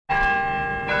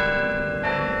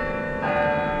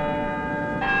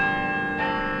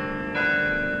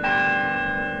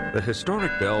the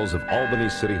historic bells of Albany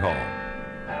City Hall.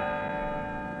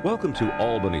 Welcome to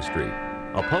Albany Street,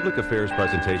 a public affairs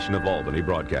presentation of Albany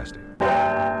Broadcasting.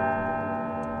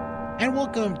 And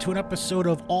welcome to an episode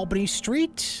of Albany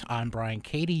Street. I'm Brian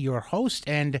Cady, your host,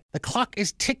 and the clock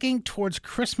is ticking towards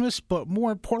Christmas, but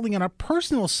more importantly, on a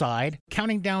personal side,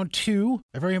 counting down to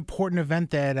a very important event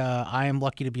that I am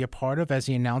lucky to be a part of as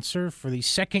the announcer for the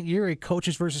second year, a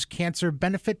Coaches vs. Cancer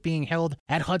benefit being held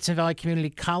at Hudson Valley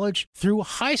Community College through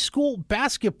high school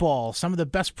basketball. Some of the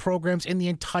best programs in the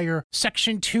entire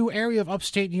Section 2 area of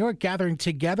upstate New York gathering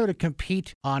together to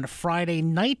compete on Friday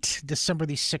night, December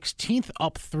the 16th,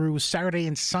 up through Saturday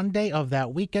and Sunday of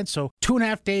that weekend. So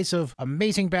 2.5 days of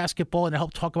amazing basketball, and to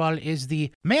help talk about it is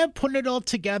the man putting it all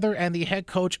together and the head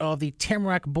coach of the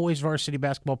Tamarack Boys Varsity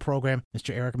Basketball Program,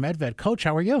 Mr. Eric Medved. Coach,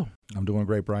 how are you? I'm doing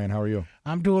great, Brian. How are you?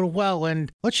 I'm doing well,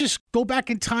 and let's just go back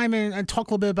in time and talk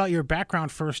a little bit about your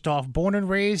background first off. Born and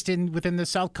raised within the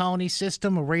South Colony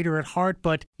system, a Raider at heart,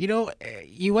 but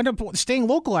you end up staying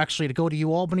local actually to go to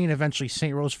UAlbany and eventually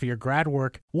St. Rose for your grad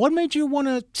work. What made you want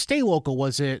to stay local?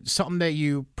 Was it something that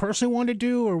you personally wanted to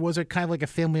do, or was it kind of like a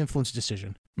family influence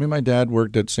decision? I mean, my dad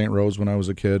worked at St. Rose when I was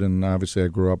a kid, and obviously I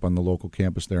grew up on the local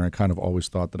campus there. I kind of always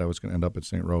thought that I was going to end up at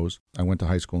St. Rose. I went to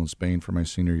high school in Spain for my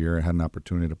senior year. I had an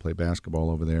opportunity to play basketball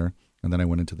over there, and then I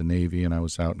went into the Navy, and I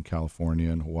was out in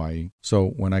California and Hawaii. So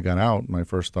when I got out, my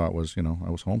first thought was, I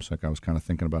was homesick. I was kind of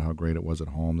thinking about how great it was at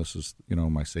home. This is,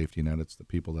 my safety net. It's the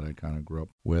people that I kind of grew up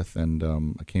with, and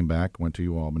I came back, went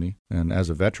to UAlbany, and as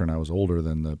a veteran, I was older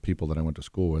than the people that I went to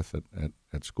school with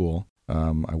at school.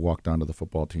 I walked onto the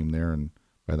football team there, and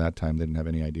by that time, they didn't have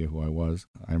any idea who I was.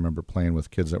 I remember playing with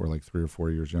kids that were like 3 or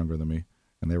 4 years younger than me,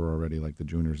 and they were already like the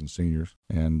juniors and seniors.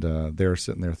 And they were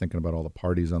sitting there thinking about all the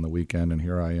parties on the weekend, and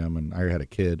here I am, and I had a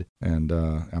kid, and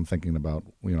I'm thinking about,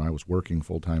 I was working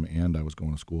full-time and I was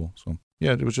going to school. So,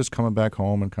 yeah, it was just coming back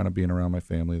home and kind of being around my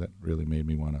family that really made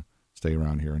me want to stay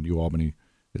around here. And UAlbany,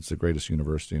 it's the greatest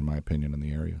university, in my opinion, in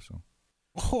the area, so.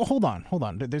 Hold on.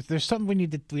 There's something we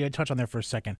need to touch on there for a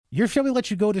second. Your family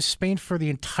let you go to Spain for the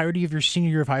entirety of your senior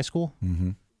year of high school?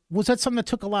 Mm-hmm. Was that something that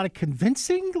took a lot of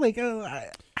convincing?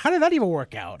 How did that even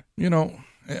work out?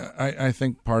 I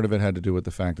think part of it had to do with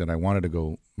the fact that I wanted to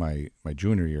go my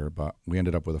junior year, but we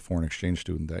ended up with a foreign exchange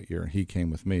student that year. He came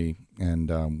with me, and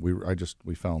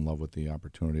we fell in love with the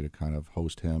opportunity to kind of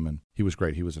host him, and he was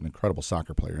great. He was an incredible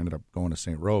soccer player. Ended up going to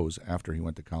St. Rose after he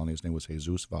went to Colony. His name was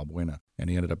Jesus Valbuena, and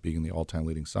he ended up being the all-time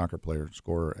leading soccer player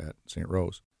scorer at St.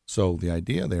 Rose. So the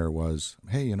idea there was,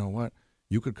 hey, you know what?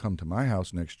 You could come to my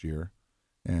house next year,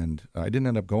 and I didn't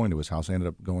end up going to his house. I ended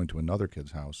up going to another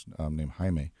kid's house named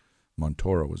Jaime.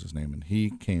 Montoro was his name, and he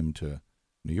came to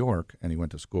New York, and he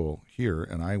went to school here,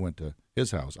 and I went to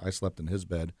his house. I slept in his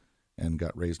bed and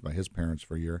got raised by his parents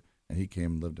for a year, and he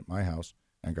came and lived at my house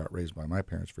and got raised by my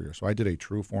parents for a year. So I did a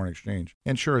true foreign exchange.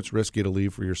 And sure, it's risky to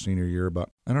leave for your senior year, but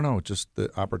I don't know, just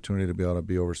the opportunity to be able to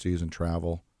be overseas and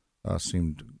travel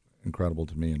seemed incredible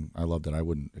to me, and I loved it. I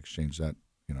wouldn't exchange that,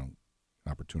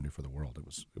 opportunity for the world. It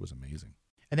was amazing.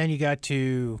 And then you got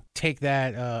to take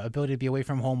that ability to be away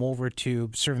from home over to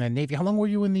serving in the Navy. How long were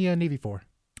you in the Navy for?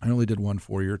 I only did one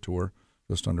 4-year tour,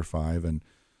 just under 5. And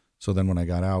so then when I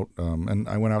got out, and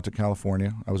I went out to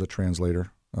California, I was a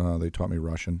translator. They taught me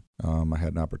Russian. I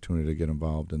had an opportunity to get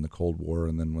involved in the Cold War.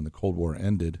 And then when the Cold War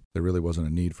ended, there really wasn't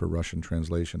a need for Russian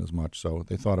translation as much. So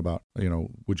they thought about,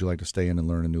 would you like to stay in and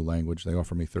learn a new language? They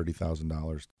offered me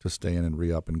 $30,000 to stay in and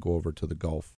re-up and go over to the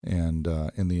Gulf. And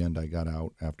in the end, I got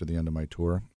out after the end of my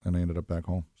tour, and I ended up back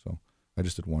home. So I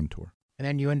just did one tour. And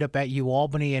then you end up at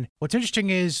UAlbany. And what's interesting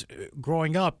is,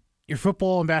 growing up, you're a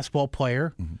football and basketball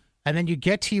player, mm-hmm. and then you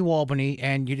get to UAlbany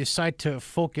and you decide to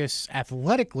focus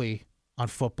athletically on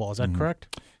football. Is that mm-hmm.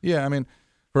 correct? Yeah, I mean,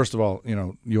 first of all,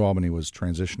 UAlbany was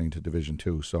transitioning to Division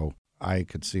II, so I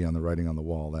could see on the writing on the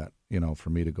wall that, for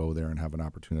me to go there and have an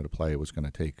opportunity to play was going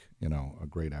to take, a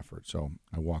great effort. So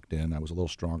I walked in. I was a little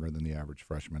stronger than the average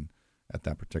freshman at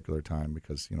that particular time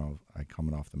because, I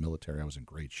coming off the military, I was in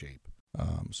great shape.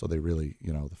 So they really,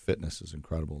 the fitness is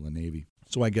incredible in the Navy.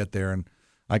 So I get there and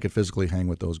I could physically hang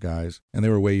with those guys, and they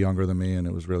were way younger than me, and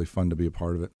it was really fun to be a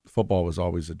part of it. Football was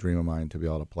always a dream of mine to be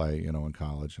able to play, in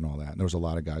college and all that. And there was a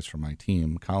lot of guys from my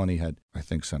team. Colony had, I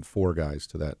think, sent 4 guys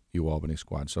to that UAlbany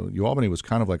squad. So UAlbany was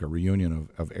kind of like a reunion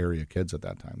of area kids at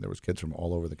that time. There was kids from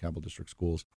all over the Capital District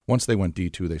schools. Once they went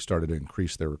D2, they started to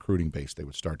increase their recruiting base. They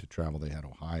would start to travel. They had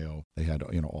Ohio. They had,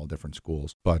 all different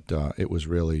schools. But it was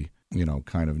really,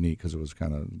 kind of neat because it was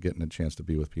kind of getting a chance to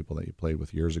be with people that you played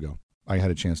with years ago. I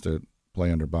had a chance to play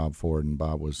under Bob Ford, and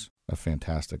Bob was a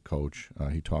fantastic coach.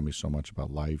 He taught me so much about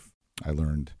life. I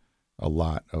learned a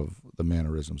lot of the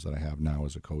mannerisms that I have now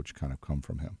as a coach kind of come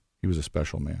from him. He was a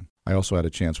special man. I also had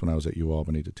a chance when I was at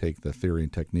UAlbany to take the theory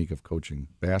and technique of coaching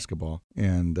basketball.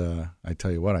 And I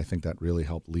tell you what, I think that really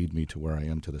helped lead me to where I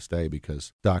am to this day,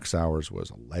 because Doc Sowers was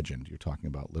a legend. You're talking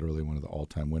about literally one of the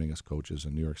all-time winningest coaches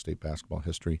in New York State basketball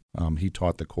history. He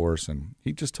taught the course, and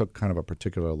he just took kind of a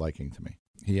particular liking to me.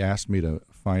 He asked me to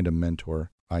find a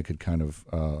mentor I could kind of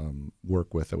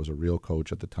work with that was a real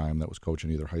coach at the time that was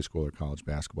coaching either high school or college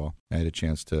basketball. I had a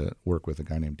chance to work with a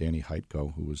guy named Danny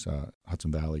Heitko, who was a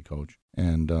Hudson Valley coach.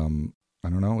 And I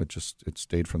don't know, it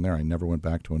stayed from there. I never went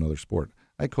back to another sport.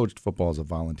 I coached football as a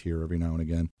volunteer every now and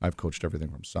again. I've coached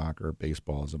everything from soccer,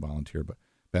 baseball as a volunteer, but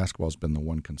basketball's been the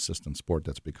one consistent sport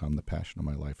that's become the passion of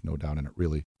my life, no doubt, and it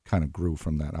really kind of grew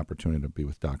from that opportunity to be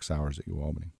with Doc Sowers at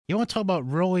UAlbany. You want to talk about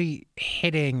really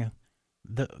hitting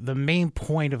the main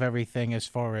point of everything as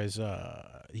far as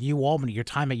UAlbany, your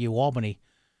time at UAlbany.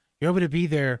 You're able to be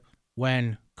there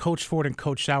when Coach Ford and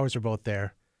Coach Sowers are both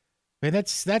there. I mean,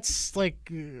 that's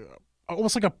like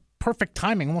almost like a perfect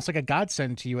timing, almost like a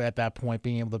godsend to you at that point,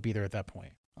 being able to be there at that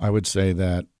point. I would say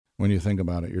that when you think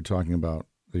about it, you're talking about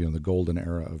the golden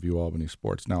era of UAlbany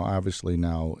sports. Now, obviously,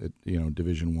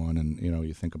 Division I, and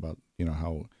you think about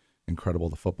how incredible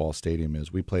the football stadium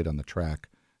is. We played on the track,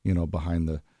 behind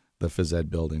the phys ed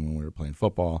building when we were playing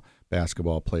football.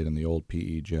 Basketball played in the old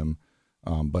PE gym.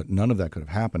 But none of that could have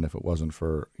happened if it wasn't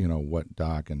for, what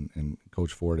Doc and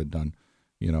Coach Ford had done,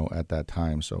 at that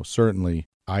time. So certainly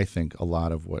I think a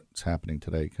lot of what's happening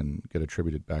today can get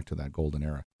attributed back to that golden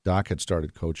era. Doc had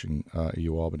started coaching at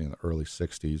UAlbany in the early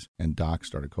 60s, and Doc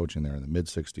started coaching there in the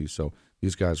mid-60s. So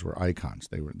these guys were icons.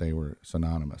 They were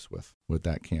synonymous with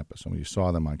that campus. And when you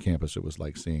saw them on campus, it was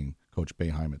like seeing Coach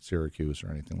Boeheim at Syracuse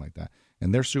or anything like that.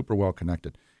 And they're super well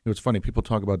connected. It's funny, people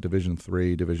talk about Division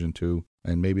III, Division II,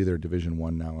 and maybe they're Division I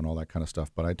now and all that kind of stuff.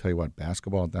 But I tell you what,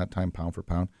 basketball at that time, pound for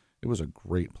pound, it was a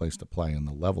great place to play, and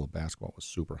the level of basketball was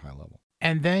super high level.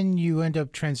 And then you end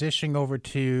up transitioning over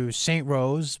to St.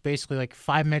 Rose, basically like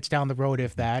 5 minutes down the road,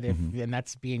 if that, and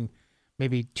that's being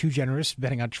maybe too generous,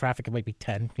 depending on traffic, it might be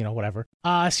 10, whatever.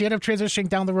 So you end up transitioning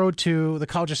down the road to the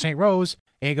College of St. Rose,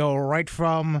 and you go right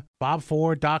from Bob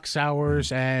Ford, Doc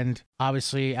Sowers, and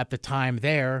obviously at the time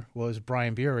there was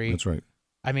Brian Bury. That's right.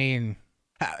 I mean,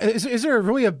 is there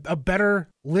really a better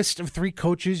list of three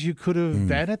coaches you could have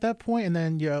been at that point, and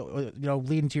then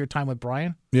leading to your time with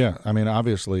Brian? Yeah, I mean,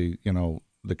 obviously,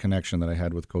 the connection that I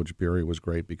had with Coach Bury was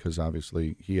great because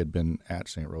obviously he had been at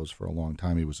St. Rose for a long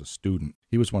time. He was a student.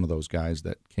 He was one of those guys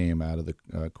that came out of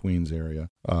the Queens area,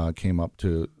 came up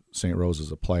to St. Rose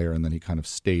as a player, and then he kind of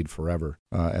stayed forever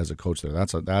as a coach there.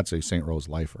 That's a St. Rose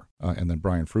lifer. And then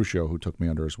Brian Fruscio, who took me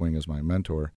under his wing as my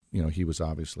mentor, he was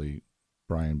obviously,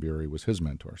 Brian Bury was his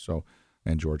mentor. So,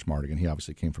 and George Mardigan, he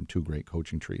obviously came from two great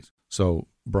coaching trees. So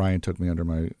Brian took me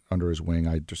under his wing.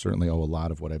 I certainly owe a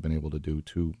lot of what I've been able to do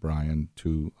to Brian,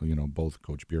 to both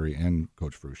Coach Bury and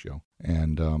Coach Fruscio.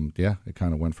 And it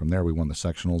kind of went from there. We won the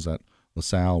sectionals at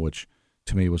LaSalle, which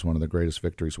to me was one of the greatest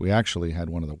victories. We actually had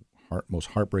one of the most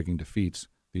heartbreaking defeats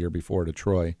the year before to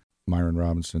Troy. Myron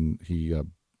Robinson, he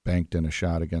banked in a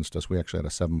shot against us. We actually had a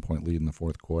 7-point lead in the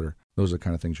fourth quarter. Those are the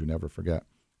kind of things you never forget.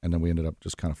 And then we ended up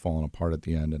just kind of falling apart at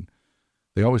the end. And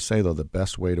they always say, though, the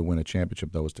best way to win a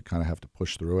championship, though, is to kind of have to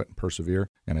push through it and persevere.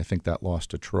 And I think that loss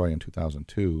to Troy in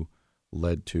 2002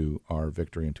 led to our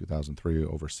victory in 2003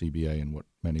 over CBA and what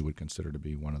many would consider to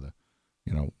be one of the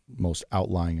most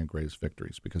outlying and greatest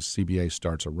victories, because CBA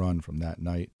starts a run from that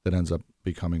night that ends up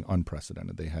becoming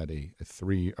unprecedented. They had a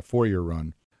 4-year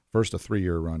run, first a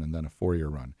 3-year run and then a 4-year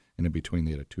run. And in between,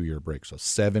 they had a 2-year break. So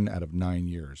 7 out of 9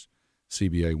 years,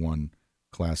 CBA won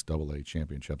Class AA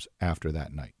championships after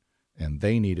that night. And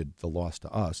they needed the loss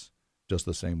to us just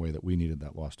the same way that we needed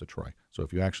that loss to Troy. So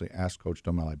if you actually asked Coach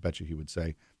Dummel, I bet you he would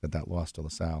say that loss to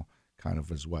LaSalle kind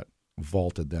of is what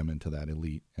vaulted them into that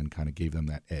elite and kind of gave them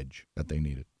that edge that they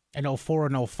needed. And 04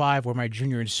 and 05 were my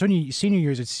junior and senior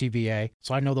years at CBA,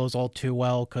 so I know those all too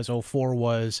well because 04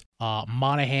 was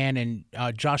Monahan and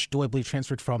Josh Doyle, I believe,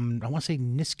 transferred from, I want to say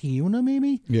Niskayuna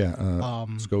maybe? Yeah,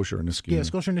 Scotia or Niskayuna. Yeah,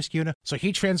 Scotia or Niskayuna. So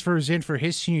he transfers in for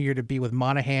his senior year to be with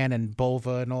Monahan and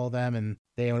Bova and all of them, and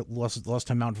they lost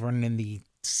to Mount Vernon in the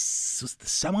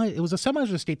semi. It was a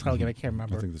semis or a state title game, I can't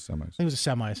remember. I think the semis. I think it was the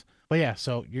semis. But yeah,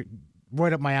 so you're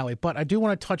right up my alley. But I do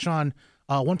want to touch on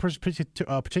one person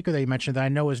particular that you mentioned that I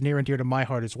know is near and dear to my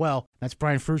heart as well. That's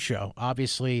Brian Fruscio.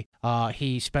 Obviously,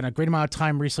 he spent a great amount of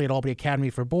time recently at Albany Academy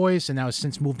for boys, and now has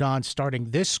since moved on,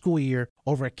 starting this school year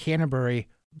over at Canterbury.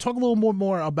 Talk a little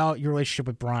more about your relationship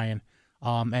with Brian,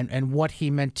 and what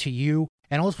he meant to you,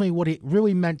 and ultimately what he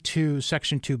really meant to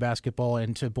Section 2 basketball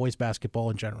and to boys basketball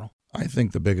in general. I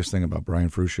think the biggest thing about Brian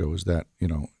Fruscio is that,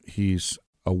 he's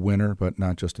a winner, but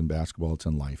not just in basketball, it's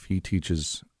in life. He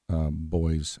teaches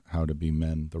boys how to be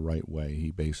men the right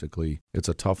way. It's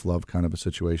a tough love kind of a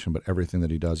situation, but everything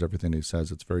that he does, everything he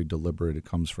says, it's very deliberate. It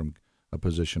comes from a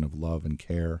position of love and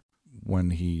care.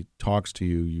 When he talks to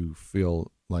you, you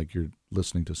feel like you're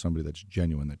listening to somebody that's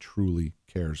genuine, that truly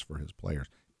cares for his players.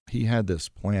 He had this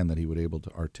plan that he would able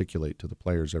to articulate to the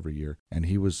players every year, and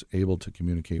he was able to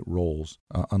communicate roles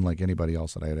unlike anybody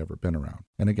else that I had ever been around.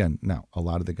 And again, now, a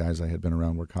lot of the guys I had been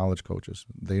around were college coaches.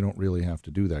 They don't really have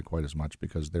to do that quite as much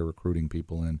because they're recruiting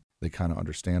people in. They kind of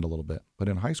understand a little bit. But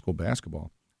in high school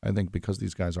basketball, I think because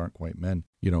these guys aren't quite men,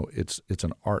 it's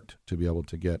an art to be able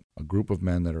to get a group of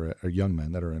men that are young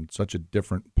men that are in such a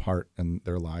different part in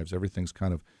their lives. Everything's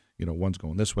kind of, one's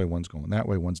going this way, one's going that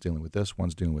way, one's dealing with this,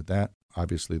 one's dealing with that.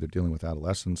 Obviously, they're dealing with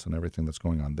adolescence and everything that's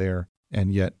going on there.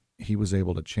 And yet he was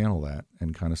able to channel that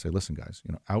and kind of say, listen, guys,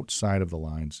 outside of the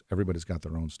lines, everybody's got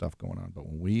their own stuff going on. But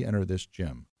when we enter this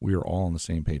gym, we are all on the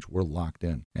same page. We're locked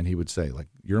in. And he would say, like,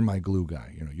 you're my glue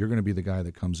guy. You're going to be the guy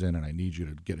that comes in and I need you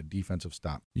to get a defensive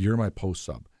stop. You're my post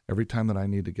sub. Every time that I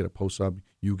need to get a post sub,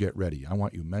 you get ready. I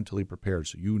want you mentally prepared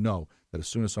so you know that as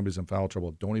soon as somebody's in foul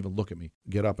trouble, don't even look at me.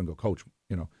 Get up and go, coach,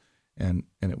 And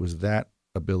it was that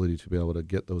ability to be able to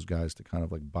get those guys to kind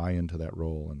of like buy into that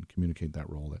role and communicate that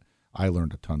role that I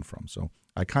learned a ton from. So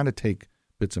I kind of take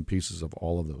bits and pieces of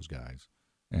all of those guys.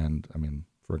 And, I mean,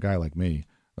 for a guy like me,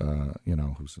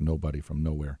 who's nobody from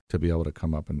nowhere, to be able to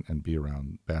come up and be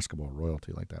around basketball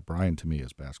royalty like that. Brian, to me,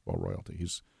 is basketball royalty.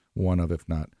 He's one of, if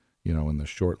not, in the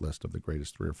short list of the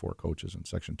greatest 3 or 4 coaches in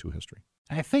Section 2 history.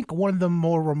 I think one of the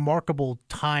more remarkable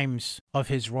times of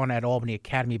his run at Albany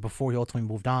Academy before he ultimately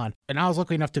moved on, and I was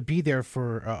lucky enough to be there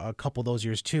for a couple of those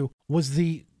years too, was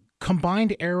the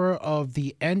combined era of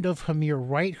the end of Hamir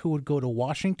Wright, who would go to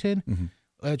Washington,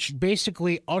 which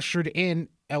basically ushered in,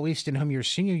 at least in Hamir's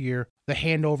senior year, the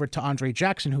handover to Andre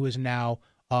Jackson, who is now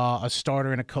a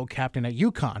starter and a co-captain at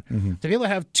UConn. To be able to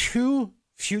have 2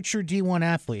 future D1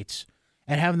 athletes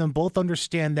and having them both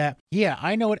understand that, yeah,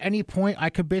 I know at any point I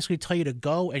could basically tell you to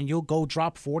go and you'll go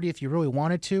drop 40 if you really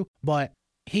wanted to, but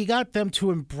he got them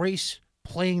to embrace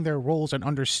playing their roles and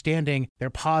understanding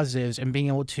their positives and being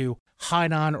able to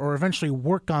hide on or eventually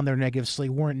work on their negatives so they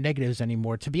weren't negatives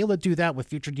anymore. To be able to do that with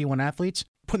future D1 athletes,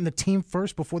 putting the team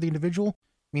first before the individual,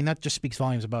 I mean, that just speaks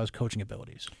volumes about his coaching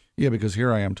abilities. Yeah, because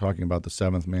here I am talking about the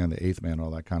 7th man, the 8th man, all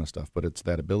that kind of stuff, but it's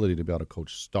that ability to be able to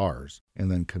coach stars and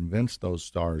then convince those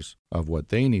stars of what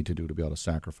they need to do to be able to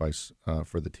sacrifice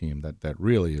for the team. That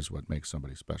really is what makes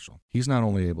somebody special. He's not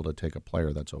only able to take a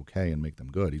player that's okay and make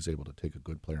them good, he's able to take a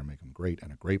good player and make them great,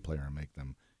 and a great player and make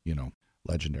them,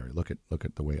 legendary. Look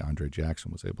at the way Andre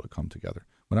Jackson was able to come together.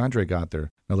 When Andre got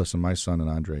there, now listen, my son and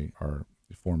Andre are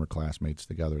former classmates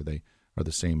together. They are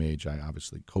the same age. I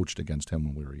obviously coached against him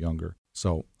when we were younger.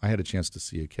 So I had a chance to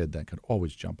see a kid that could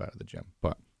always jump out of the gym.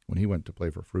 But when he went to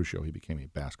play for Fruscio, he became a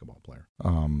basketball player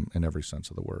in every sense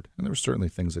of the word. And there were certainly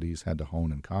things that he's had to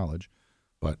hone in college.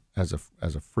 But as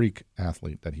a freak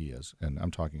athlete that he is, and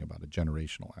I'm talking about a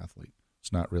generational athlete,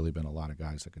 it's not really been a lot of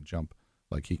guys that can jump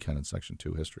like he can in Section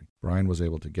 2 history. Brian was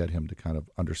able to get him to kind of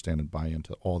understand and buy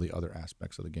into all the other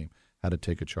aspects of the game, how to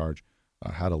take a charge,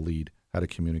 how to lead, how to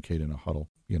communicate in a huddle.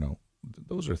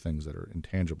 Those are things that are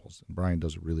intangibles. And Brian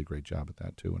does a really great job at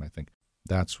that too. And I think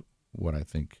that's what I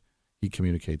think he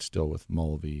communicates still with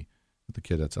Mulvey, with the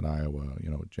kid that's at Iowa,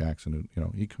 Jackson.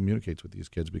 He communicates with these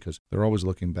kids because they're always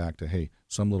looking back to, hey,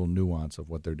 some little nuance of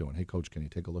what they're doing. Hey, coach, can you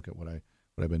take a look at what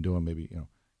I've been doing? Maybe,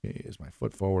 is my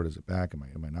foot forward? Is it back?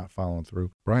 Am I not following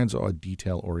through? Brian's a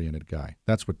detail-oriented guy.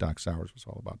 That's what Doc Sowers was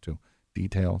all about too.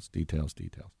 Details, details,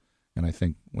 details. And I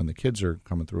think when the kids are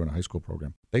coming through in a high school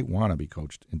program, they want to be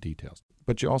coached in details.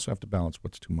 But you also have to balance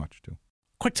what's too much, too.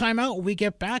 Quick timeout. When we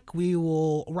get back, we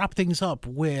will wrap things up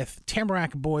with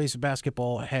Tamarack boys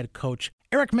basketball head coach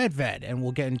Eric Medved, and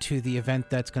we'll get into the event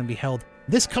that's going to be held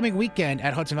this coming weekend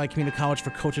at Hudson Valley Community College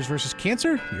for Coaches versus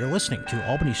Cancer. You're listening to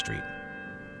Albany Street.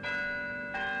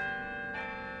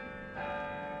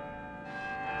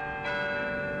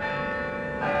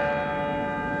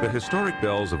 The historic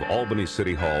bells of Albany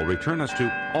City Hall return us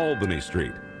to Albany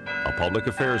Street, a public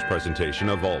affairs presentation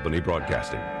of Albany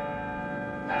Broadcasting.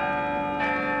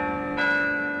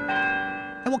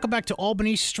 And welcome back to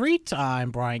Albany Street.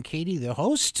 I'm Brian Cady, the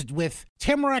host, with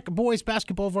Tamarack boys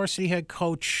basketball varsity head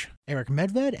coach Eric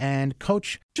Medved. And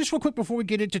coach, just real quick before we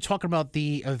get into talking about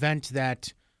the event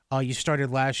that you started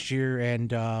last year,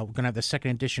 and we're going to have the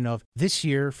second edition of this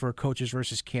year for Coaches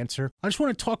versus Cancer. I just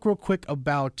want to talk real quick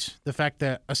about the fact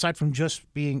that aside from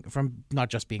being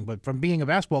a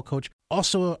basketball coach,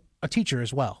 also a teacher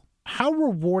as well. How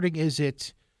rewarding is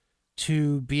it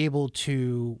to be able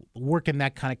to work in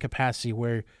that kind of capacity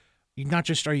where not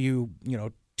just are you,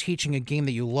 teaching a game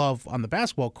that you love on the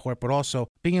basketball court, but also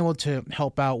being able to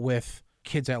help out with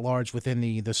kids at large within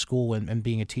the school and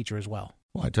being a teacher as well?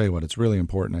 Well, I tell you what, it's really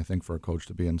important, I think, for a coach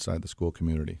to be inside the school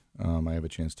community. I have a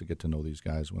chance to get to know these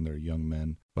guys when they're young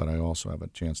men, but I also have a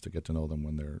chance to get to know them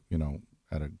when they're,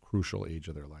 at a crucial age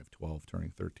of their life, 12,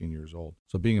 turning 13 years old.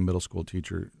 So being a middle school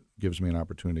teacher gives me an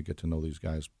opportunity to get to know these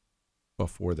guys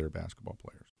before they're basketball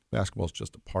players. Basketball is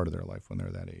just a part of their life when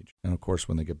they're that age. And, of course,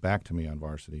 when they get back to me on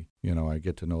varsity, I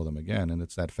get to know them again, and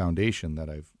it's that foundation that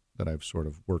I've sort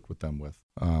of worked with them with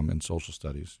in social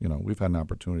studies. We've had an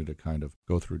opportunity to kind of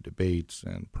go through debates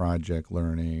and project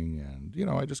learning, and,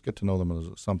 I just get to know them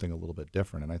as something a little bit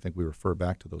different. And I think we refer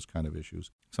back to those kind of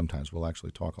issues. Sometimes we'll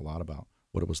actually talk a lot about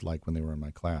what it was like when they were in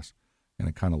my class, and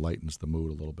it kind of lightens the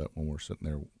mood a little bit when we're sitting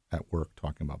there at work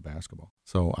talking about basketball.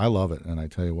 So I love it, and I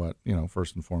tell you what,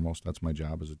 first and foremost, that's my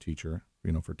job as a teacher,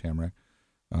 for Tamarack.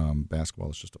 Basketball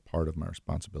is just a part of my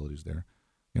responsibilities there.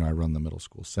 I run the middle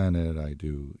school senate. I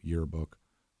do yearbook,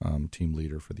 team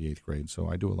leader for the 8th grade. So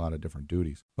I do a lot of different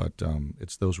duties. But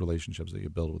it's those relationships that you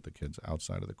build with the kids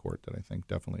outside of the court that I think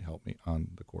definitely help me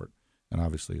on the court. And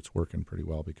obviously it's working pretty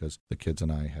well because the kids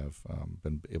and I have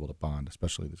been able to bond,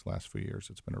 especially these last few years.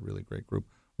 It's been a really great group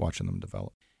watching them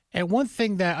develop. And one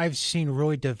thing that I've seen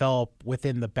really develop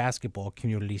within the basketball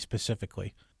community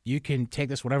specifically, you can take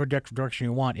this whatever direction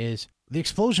you want, is the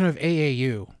explosion of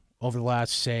AAU over the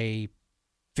last, say,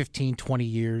 15, 20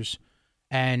 years.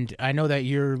 And I know that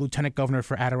you're lieutenant governor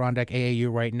for Adirondack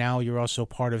AAU right now. You're also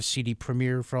part of CD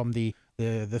Premier from the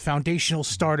foundational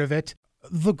start of it.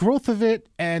 The growth of it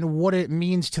and what it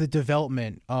means to the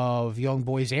development of young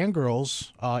boys and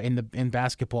girls in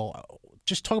basketball.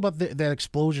 Just talk about that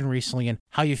explosion recently and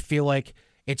how you feel like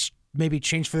it's maybe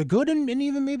changed for the good and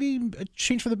even maybe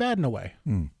changed for the bad in a way.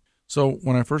 So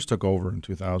when I first took over in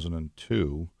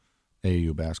 2002,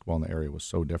 AAU basketball in the area was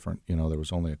so different. There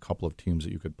was only a couple of teams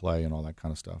that you could play and all that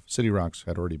kind of stuff. City Rocks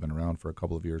had already been around for a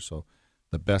couple of years, so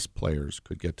the best players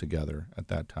could get together at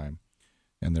that time.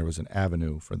 And there was an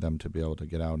avenue for them to be able to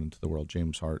get out into the world.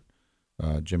 James Hart,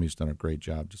 Jimmy's done a great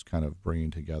job just kind of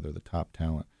bringing together the top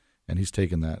talent. And he's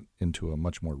taken that into a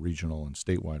much more regional and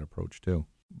statewide approach too.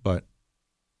 But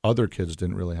other kids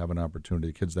didn't really have an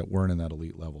opportunity, kids that weren't in that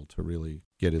elite level, to really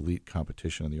get elite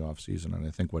competition in the offseason. And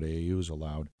I think what AAU has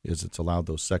allowed is it's allowed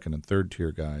those second and third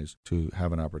tier guys to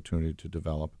have an opportunity to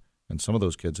develop. And some of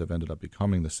those kids have ended up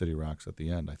becoming the City Rocks at the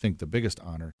end. I think the biggest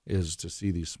honor is to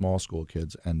see these small school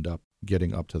kids end up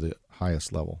getting up to the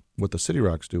highest level. What the City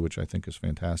Rocks do, which I think is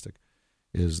fantastic,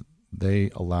 is they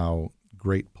allow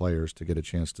great players to get a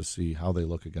chance to see how they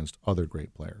look against other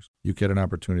great players. You get an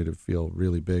opportunity to feel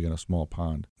really big in a small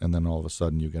pond, and then all of a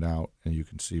sudden you get out and you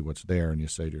can see what's there, and you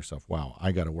say to yourself, wow,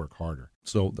 I got to work harder.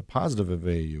 So the positive of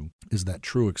AAU is that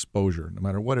true exposure, no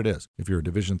matter what it is. If you're a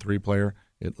Division III player,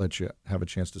 it lets you have a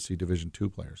chance to see Division II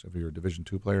players. If you're a Division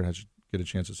II player, it lets you get a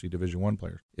chance to see Division I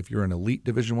players. If you're an elite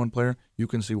Division I player, you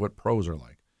can see what pros are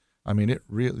like. I mean,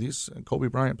 Kobe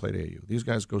Bryant played AAU. These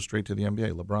guys go straight to the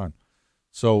NBA, LeBron.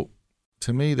 So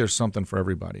to me, there's something for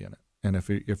everybody in it. And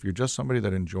if you're just somebody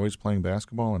that enjoys playing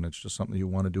basketball and it's just something you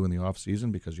want to do in the off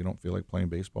season because you don't feel like playing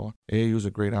baseball, AAU is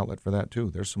a great outlet for that too.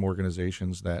 There's some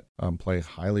organizations that play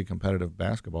highly competitive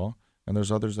basketball, and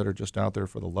there's others that are just out there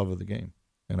for the love of the game.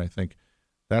 And I think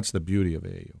that's the beauty of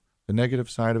AAU. The negative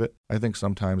side of it, I think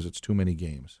sometimes it's too many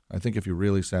games. I think if you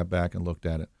really sat back and looked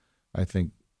at it, I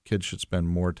think kids should spend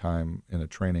more time in a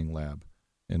training lab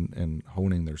and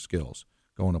honing their skills.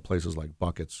 Going to places like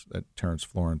Buckets that Terrence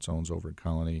Florence owns over at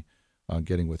Colony,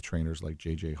 getting with trainers like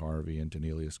J.J. Harvey and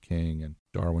Danelius King and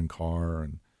Darwin Carr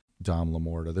and Dom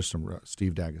Lamorta. There's some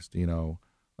Steve D'Agostino,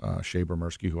 Shea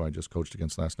Bermersky, who I just coached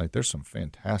against last night. There's some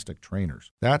fantastic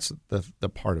trainers. That's the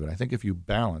part of it. I think if you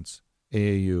balance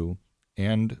AAU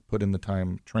and put in the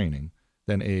time training,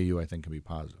 then AAU I think can be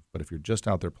positive. But if you're just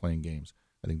out there playing games,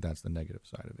 I think that's the negative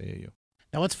side of AAU.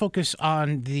 Now let's focus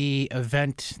on the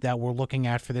event that we're looking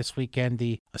at for this weekend,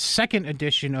 the second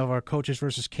edition of our Coaches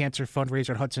versus Cancer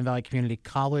fundraiser at Hudson Valley Community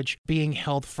College, being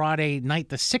held Friday night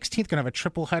the 16th. Going to have a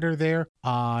triple header there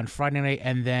on Friday night,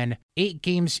 and then 8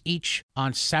 games each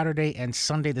on Saturday and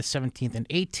Sunday the 17th and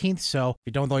 18th. So if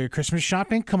you're done with all your Christmas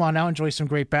shopping, come on out, enjoy some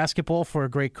great basketball for a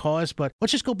great cause. But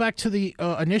let's just go back to the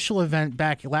initial event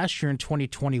back last year in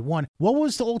 2021. What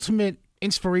was the ultimate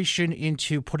inspiration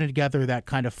into putting together that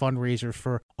kind of fundraiser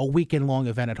for a weekend-long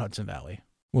event at Hudson Valley?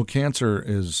 Well, cancer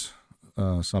is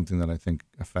something that I think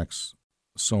affects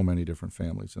so many different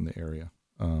families in the area,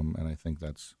 and I think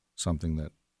that's something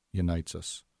that unites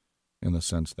us. in the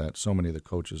sense that so many of the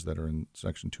coaches that are in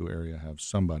Section 2 area have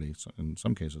somebody, in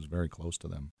some cases very close to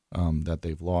them, that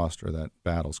they've lost or that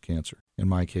battles cancer. In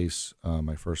my case,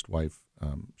 my first wife,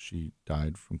 she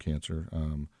died from cancer,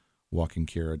 walking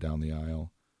Kira down the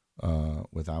aisle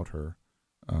without her.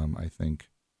 I think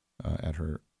at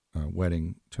her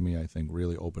wedding, to me, I think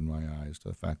really opened my eyes to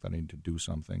the fact that I need to do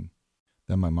something.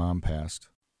 Then my mom passed.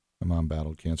 My mom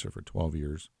battled cancer for 12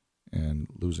 years, and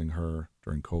losing her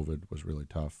during COVID was really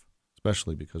tough,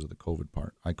 especially because of the COVID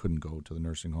part. I couldn't go to the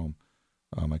nursing home.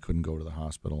 I couldn't go to the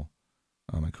hospital.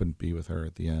 I couldn't be with her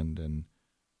at the end. And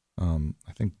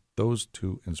I think those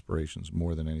two inspirations,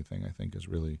 more than anything, I think is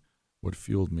really what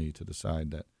fueled me to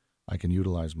decide that I can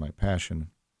utilize my passion,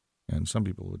 and some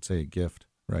people would say a gift,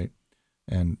 right,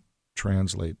 and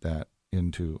translate that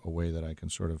into a way that I can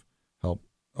sort of help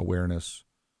awareness,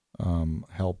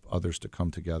 help others to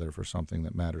come together for something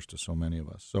that matters to so many of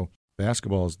us. So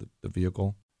basketball is the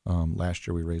vehicle. Last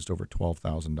year we raised over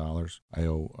 $12,000. I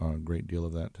owe a great deal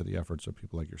of that to the efforts of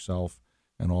people like yourself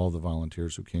and all the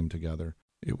volunteers who came together.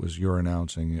 It was your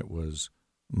announcing, it was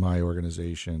my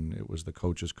organization, it was the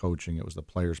coaches coaching, it was the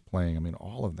players playing. I mean,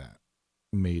 all of that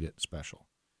made it special.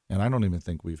 And I don't even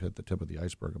think we've hit the tip of the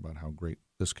iceberg about how great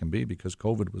this can be, because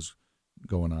COVID was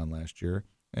going on last year.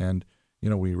 And, you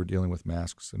know, we were dealing with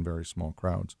masks in very small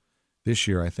crowds. This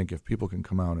year, I think if people can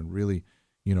come out and really,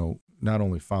 you know, not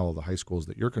only follow the high schools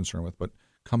that you're concerned with, but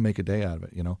come make a day out of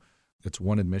it, you know. It's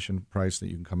one admission price that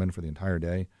you can come in for the entire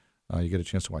day. You get a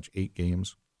chance to watch 8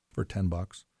 games for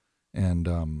 $10.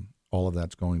 And all of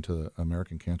that's going to the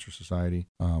American Cancer Society.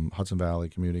 Hudson Valley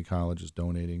Community College is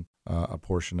donating a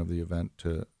portion of the event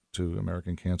to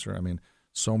American Cancer. I mean,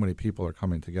 so many people are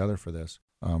coming together for this.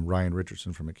 Ryan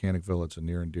Richardson from Mechanicville, it's a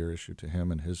near and dear issue to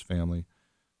him and his family.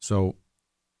 So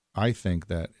I think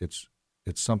that it's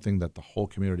something that the whole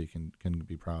community can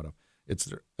be proud of.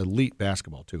 It's elite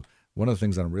basketball, too. One of the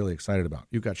things that I'm really excited about,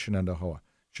 you've got Shenendehowa.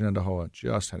 Shenendehowa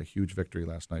just had a huge victory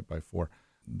last night by 4.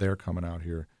 They're coming out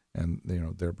here, and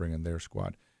they're bringing their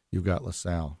squad. You've got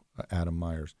LaSalle, Adam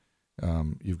Myers.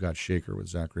 You've got Shaker with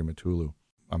Zachary Matulu.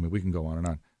 I mean, we can go on and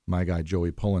on. My guy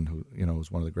Joey Pullen, who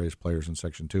is one of the greatest players in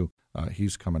Section 2,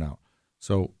 he's coming out.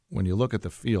 So when you look at the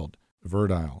field,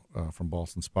 Verdile from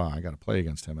Boston Spa, I got to play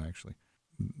against him actually.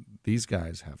 These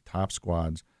guys have top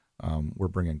squads. We're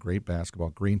bringing great basketball.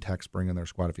 Green Tech's bringing their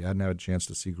squad. If you hadn't had a chance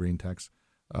to see Green Tech's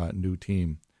new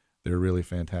team, they're really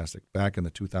fantastic. Back in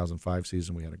the 2005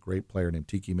 season, we had a great player named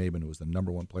Tiki Mabin, who was the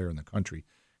 #1 player in the country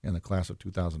in the class of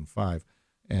 2005.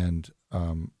 And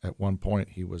at one point,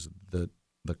 he was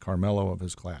the Carmelo of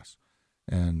his class.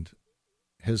 And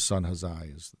his son,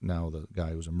 Hazai, is now the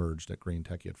guy who's emerged at Green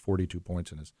Tech. He had 42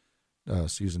 points in his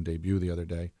season debut the other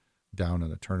day down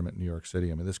in a tournament in New York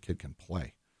City. I mean, this kid can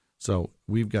play. So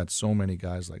we've got so many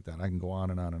guys like that. I can go on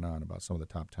and on and on about some of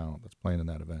the top talent that's playing in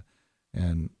that event.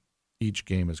 And each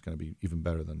game is going to be even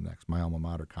better than the next. My alma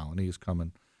mater, Colony, is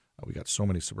coming. We got so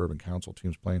many suburban council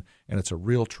teams playing. And it's a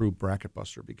real true bracket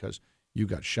buster, because you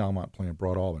got Chalmont playing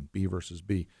Broad Alban, B versus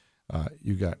B.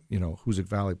 You got, Hoosick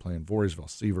Valley playing Voorheesville,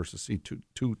 C versus C,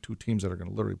 two teams that are going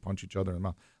to literally punch each other in the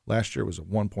mouth. Last year was a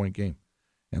 1-point game,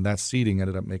 and that seeding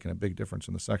ended up making a big difference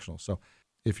in the sectional. So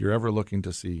if you're ever looking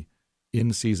to see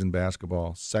in-season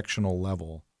basketball, sectional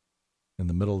level, in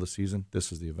the middle of the season,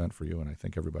 this is the event for you, and I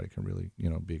think everybody can really,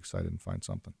 be excited and find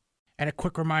something. And a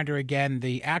quick reminder again,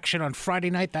 the action on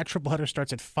Friday night, that tripleheader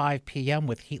starts at 5 p.m.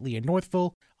 with Heatley and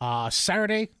Northville.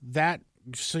 Saturday, that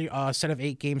set of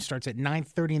 8 games starts at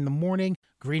 9:30 in the morning,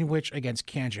 Greenwich against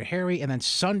Canajoharie, and then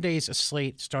Sunday's a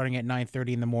slate starting at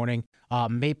 9:30 in the morning,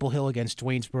 Maple Hill against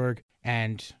Dwaynesburg,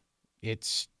 and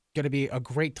it's going to be a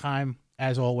great time,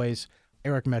 as always.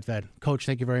 Eric Medved, Coach,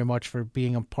 thank you very much for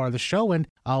being a part of the show, and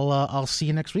I'll see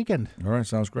you next weekend. All right,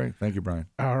 sounds great. Thank you, Brian.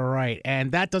 All right,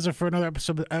 and that does it for another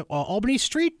episode of Albany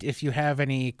Street. If you have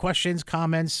any questions,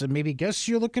 comments, and maybe guests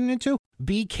you're looking into,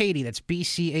 B. Cady, that's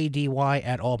BCADY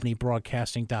at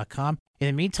albanybroadcasting.com. In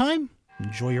the meantime,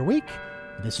 enjoy your week.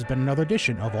 This has been another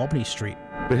edition of Albany Street.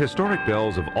 The historic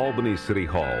bells of Albany City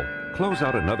Hall close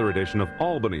out another edition of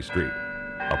Albany Street,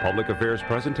 a public affairs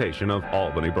presentation of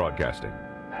Albany Broadcasting.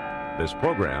 This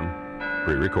program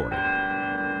pre-recorded.